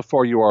depends how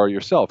far you are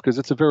yourself, because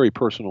it's a very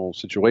personal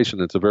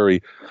situation. It's a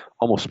very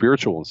almost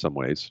spiritual in some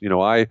ways.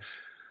 I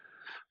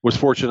was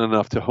fortunate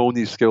enough to hone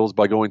these skills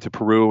by going to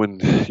Peru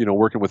and,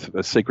 working with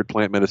a sacred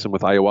plant medicine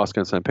with ayahuasca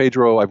in San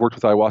Pedro. I've worked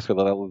with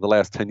ayahuasca the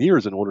last 10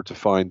 years in order to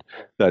find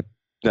that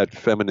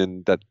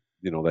feminine, that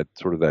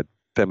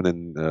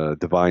feminine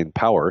divine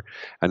power,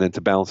 and then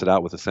to balance it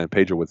out with the San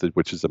Pedro,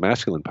 which is the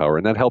masculine power.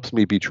 And that helps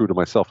me be true to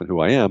myself and who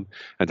I am,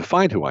 and to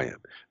find who I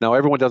am. Now,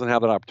 everyone doesn't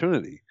have that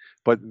opportunity.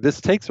 But this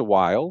takes a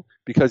while,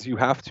 because you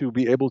have to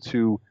be able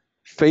to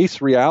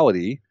face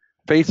reality,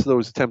 face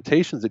those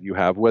temptations that you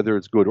have, whether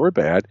it's good or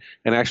bad,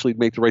 and actually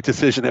make the right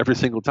decision every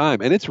single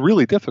time. And it's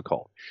really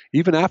difficult,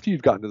 even after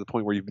you've gotten to the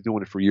point where you've been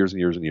doing it for years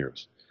and years and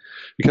years.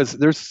 Because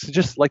there's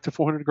just like the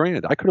 400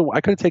 grand. I could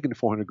have taken the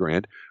 400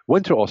 grand,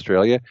 went to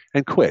Australia,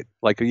 and quit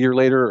like a year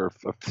later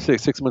or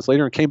 6 months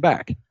later, and came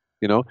back.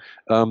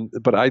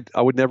 But I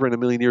would never in a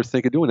million years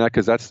think of doing that,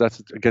 because that's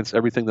against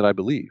everything that I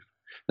believe.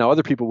 Now,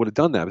 other people would have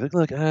done that. They're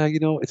like,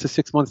 it's a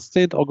 6-month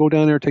stint. I'll go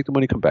down there, take the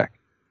money, come back.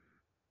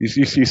 You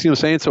see what I'm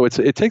saying? So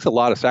it takes a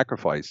lot of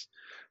sacrifice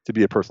to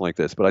be a person like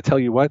this. But I tell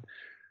you what,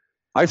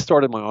 I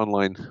started my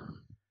online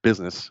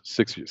business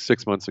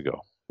six months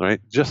ago,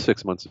 right? Just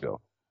 6 months ago.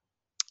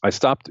 I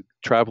stopped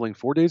traveling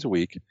 4 days a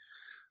week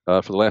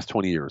for the last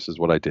 20 years is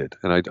what I did.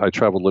 And I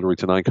traveled literally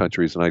to 9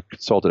 countries, and I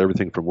consulted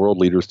everything from world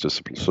leaders to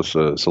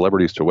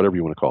celebrities to whatever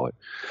you want to call it.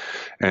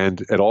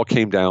 And it all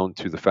came down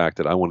to the fact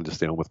that I wanted to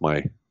stay home with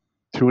my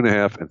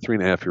 2.5 and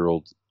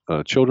 3.5-year-old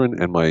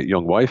children and my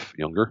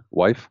younger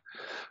wife,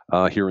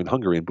 here in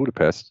Hungary, in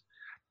Budapest.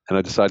 And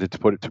I decided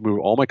to move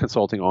all my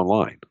consulting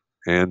online.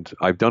 And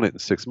I've done it in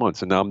 6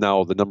 months. And now I'm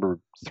the number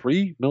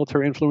 3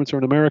 military influencer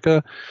in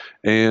America.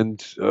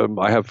 And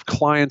I have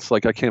clients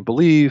like I can't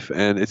believe.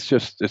 And it's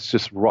just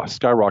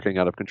skyrocketing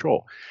out of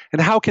control.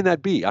 And how can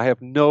that be? I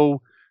have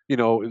no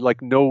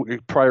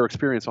prior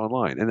experience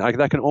online. And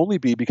that can only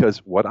be because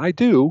what I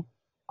do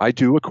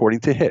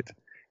according to HIT.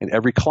 And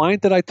every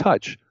client that I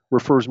touch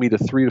refers me to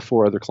 3 to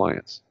 4 other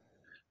clients,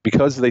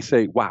 because they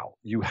say, wow,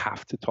 you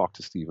have to talk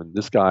to Steven.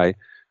 This guy,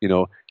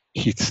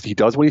 he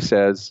does what he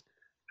says,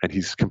 and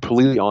he's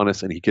completely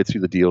honest, and he gets you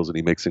the deals, and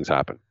he makes things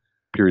happen.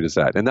 Period is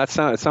that. And it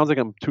sounds like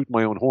I'm tooting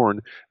my own horn,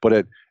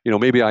 but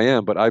maybe I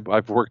am, but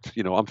I've worked,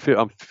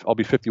 I'll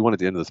be 51 at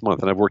the end of this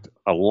month, and I've worked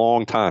a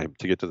long time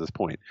to get to this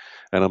point.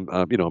 And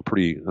I'm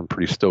pretty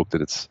stoked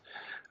that it's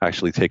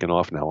actually taken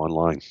off now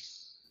online.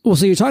 Well,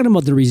 so you're talking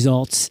about the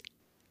results.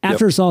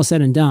 After it's all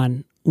said and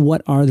done,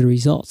 what are the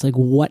results? Like,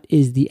 what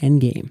is the end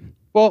game?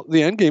 Well,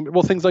 the end game,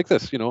 things like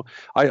this,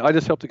 I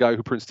just helped a guy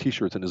who prints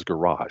T-shirts in his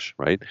garage,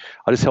 right?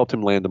 I just helped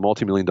him land a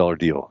multi-million-dollar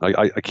deal.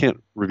 I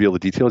can't reveal the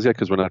details yet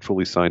because we're not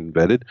fully signed and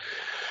vetted.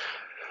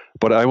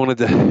 But I wanted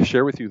to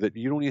share with you that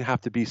you don't even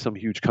have to be some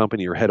huge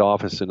company or have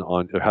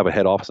a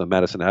head office on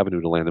Madison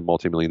Avenue to land a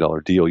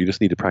multi-million-dollar deal. You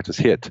just need to practice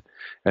HIT,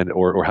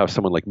 or have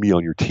someone like me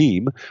on your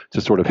team to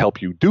sort of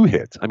help you do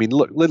HIT. I mean,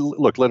 look,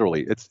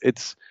 literally,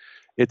 it's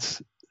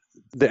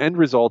the end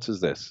result is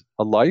this: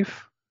 a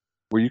life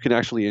where you can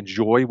actually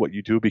enjoy what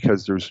you do,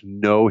 because there's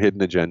no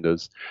hidden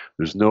agendas.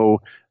 There's no,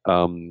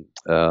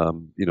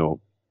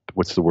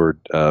 what's the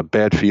word?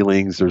 Bad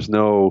feelings. There's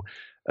no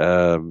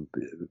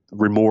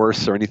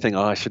remorse or anything.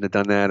 Oh, I shouldn't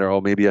have done that,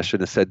 or maybe I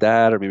shouldn't have said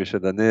that, or maybe I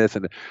should have done this.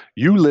 And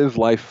you live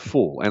life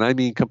full, and I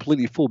mean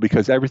completely full,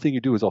 because everything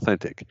you do is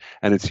authentic,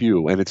 and it's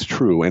you, and it's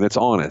true, and it's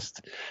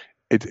honest.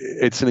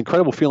 It's an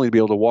incredible feeling to be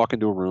able to walk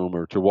into a room,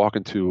 or to walk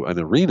into an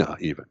arena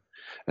even,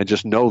 and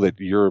just know that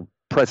you're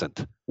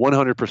present,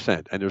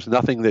 100%. And there's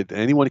nothing that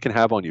anyone can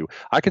have on you.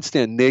 I can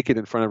stand naked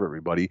in front of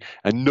everybody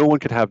and no one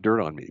can have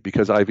dirt on me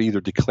because I've either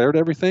declared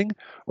everything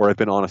or I've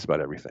been honest about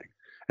everything.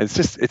 And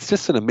it's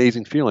just an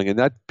amazing feeling, and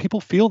that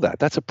people feel that.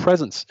 That's a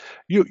presence.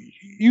 You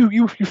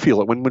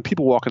feel it when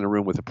people walk in a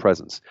room with a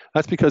presence.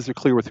 That's because they're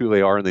clear with who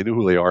they are, and they knew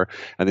who they are,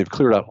 and they've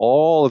cleared out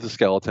all of the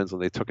skeletons,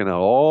 and they've taken out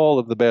all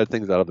of the bad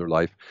things out of their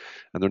life,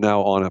 and they're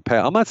now on a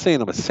path. I'm not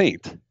saying I'm a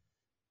saint.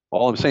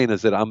 All I'm saying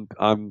is that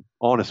I'm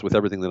honest with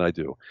everything that I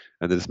do,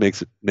 and that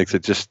makes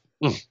it just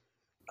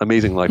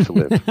amazing life to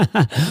live.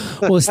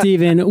 Well,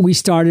 Steven, we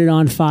started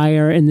on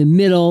fire. In the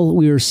middle,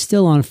 we were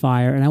still on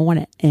fire, and I want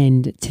to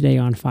end today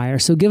on fire.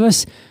 So give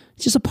us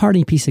just a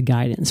parting piece of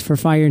guidance for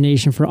Fire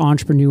Nation, for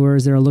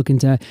entrepreneurs that are looking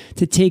to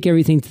take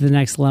everything to the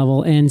next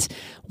level. And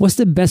what's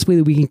the best way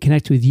that we can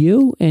connect with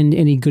you and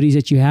any goodies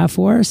that you have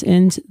for us?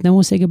 And then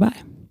we'll say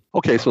goodbye.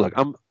 Okay, so look,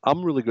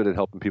 I'm really good at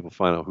helping people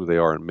find out who they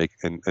are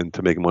and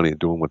to make money and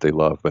doing what they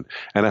love. But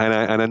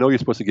I know you're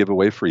supposed to give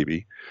away a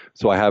freebie,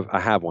 so I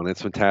have one.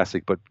 It's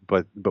fantastic. But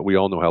we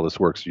all know how this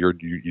works. You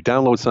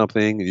download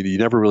something, you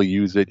never really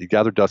use it. You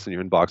gather dust in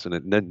your inbox,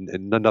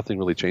 and nothing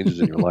really changes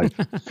in your life.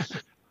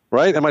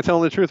 Right? Am I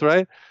telling the truth?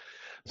 Right?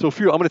 So I'm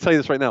going to tell you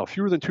this right now.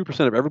 Fewer than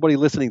 2% of everybody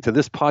listening to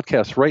this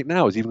podcast right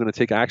now is even going to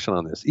take action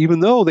on this, even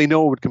though they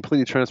know it would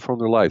completely transform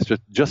their lives.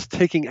 Just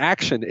taking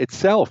action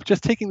itself,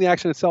 just taking the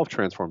action itself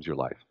transforms your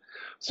life.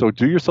 So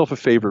do yourself a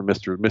favor,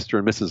 Mr.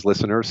 and Mrs.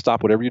 Listener.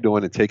 Stop whatever you're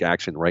doing and take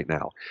action right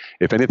now.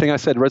 If anything I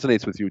said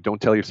resonates with you, don't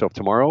tell yourself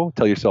tomorrow.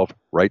 Tell yourself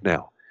right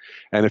now.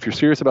 And if you're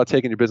serious about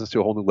taking your business to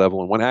a whole new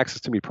level and want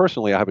access to me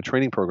personally, I have a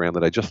training program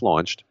that I just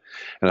launched,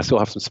 and I still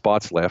have some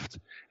spots left.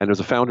 And there's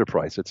a founder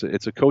price.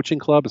 It's a coaching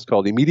club. It's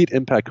called Immediate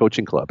Impact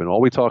Coaching Club, and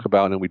all we talk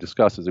about and we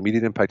discuss is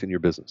immediate impact in your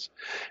business.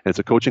 And it's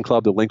a coaching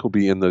club. The link will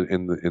be in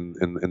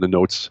the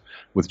notes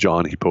with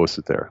John. He posts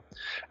it there,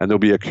 and there'll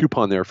be a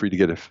coupon there for you to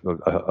get a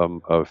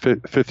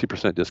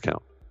 50%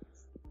 discount.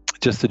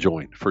 Just to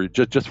join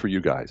just for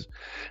you guys,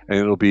 and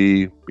it'll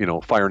be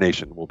Fire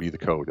Nation will be the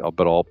code.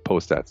 But I'll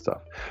post that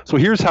stuff. So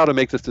here's how to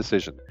make this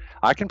decision.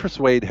 I can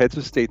persuade heads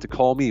of state to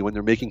call me when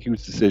they're making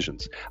huge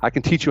decisions. I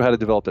can teach you how to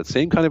develop that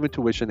same kind of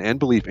intuition and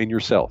belief in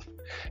yourself.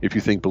 If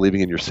you think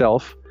believing in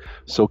yourself,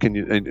 so can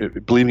you.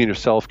 And believing in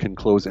yourself can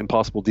close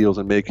impossible deals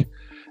and make.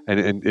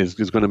 And is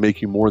going to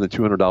make you more than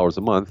 $200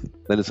 a month.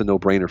 Then it's a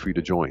no-brainer for you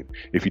to join.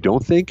 If you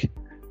don't think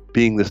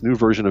being this new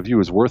version of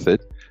you is worth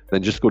it,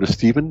 then just go to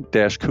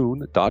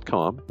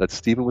steven-kuhn.com. That's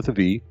Steven with a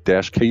V,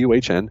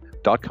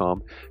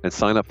 -KUHN.com, and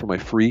sign up for my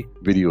free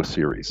video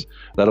series.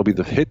 That'll be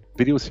the HIT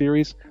video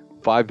series,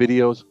 5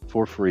 videos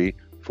for free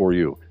for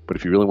you. But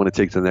if you really want to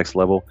take it to the next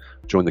level,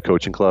 join the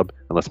coaching club,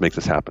 and let's make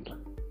this happen.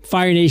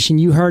 Fire Nation,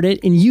 you heard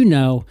it, and you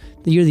know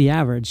that you're the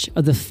average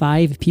of the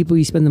 5 people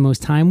you spend the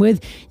most time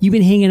with. You've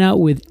been hanging out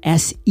with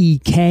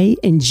SEK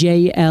and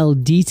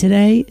JLD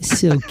today,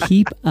 so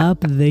keep up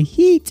the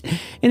heat.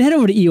 And head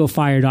over to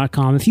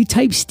eofire.com. If you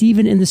type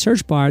Steven in the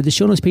search bar, the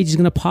show notes page is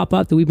going to pop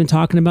up that we've been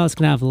talking about. It's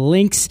going to have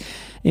links,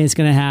 and it's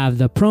going to have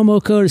the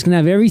promo code. It's going to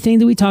have everything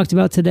that we talked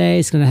about today.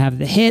 It's going to have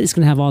the hit. It's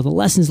going to have all the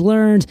lessons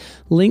learned,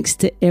 links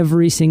to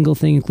every single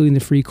thing, including the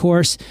free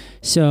course.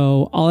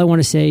 So all I want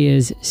to say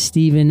is,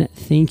 Steven,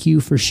 thank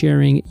you for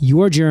sharing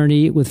your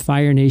journey with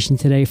Fire Nation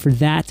today. For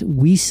that,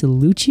 we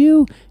salute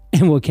you,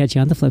 and we'll catch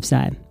you on the flip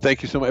side.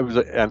 Thank you so much. It was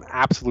an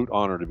absolute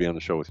honor to be on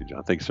the show with you,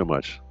 John. Thank you so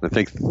much. And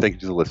thank you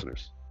to the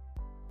listeners.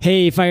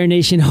 Hey, Fire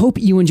Nation. Hope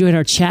you enjoyed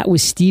our chat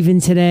with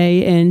Steven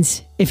today.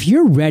 And if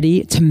you're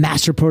ready to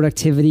master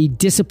productivity,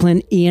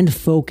 discipline, and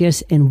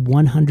focus in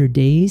 100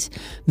 days,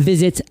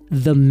 visit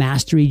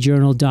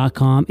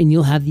themasteryjournal.com and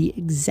you'll have the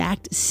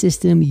exact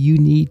system you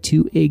need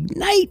to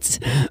ignite.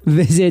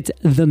 Visit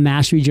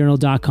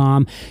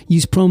themasteryjournal.com.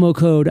 Use promo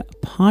code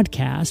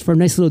podcast for a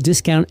nice little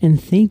discount.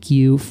 And thank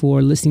you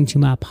for listening to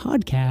my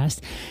podcast.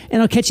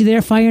 And I'll catch you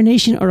there, Fire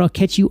Nation, or I'll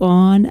catch you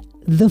on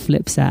the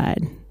flip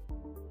side.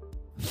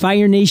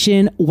 Fire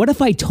Nation, what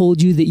if I told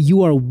you that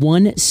you are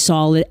one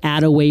solid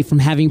ad away from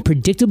having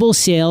predictable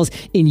sales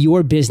in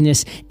your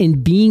business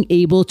and being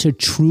able to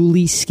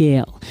truly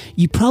scale?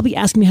 You'd probably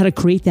ask me how to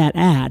create that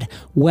ad.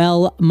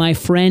 Well, my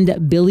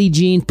friend Billy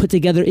Jean put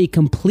together a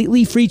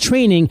completely free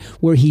training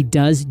where he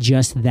does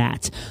just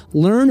that.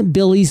 Learn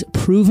Billy's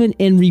proven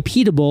and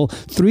repeatable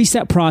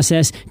 3-step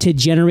process to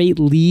generate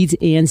leads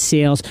and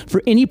sales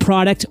for any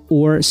product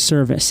or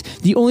service.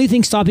 The only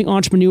thing stopping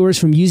entrepreneurs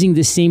from using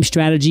this same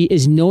strategy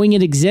is knowing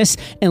it exists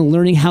and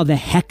learning how the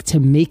heck to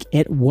make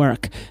it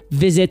work.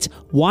 Visit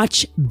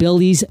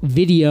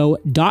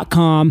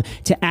watchbillysvideo.com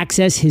to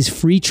access his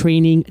free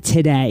training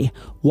today.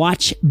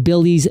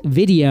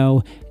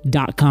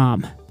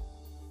 watchbillysvideo.com.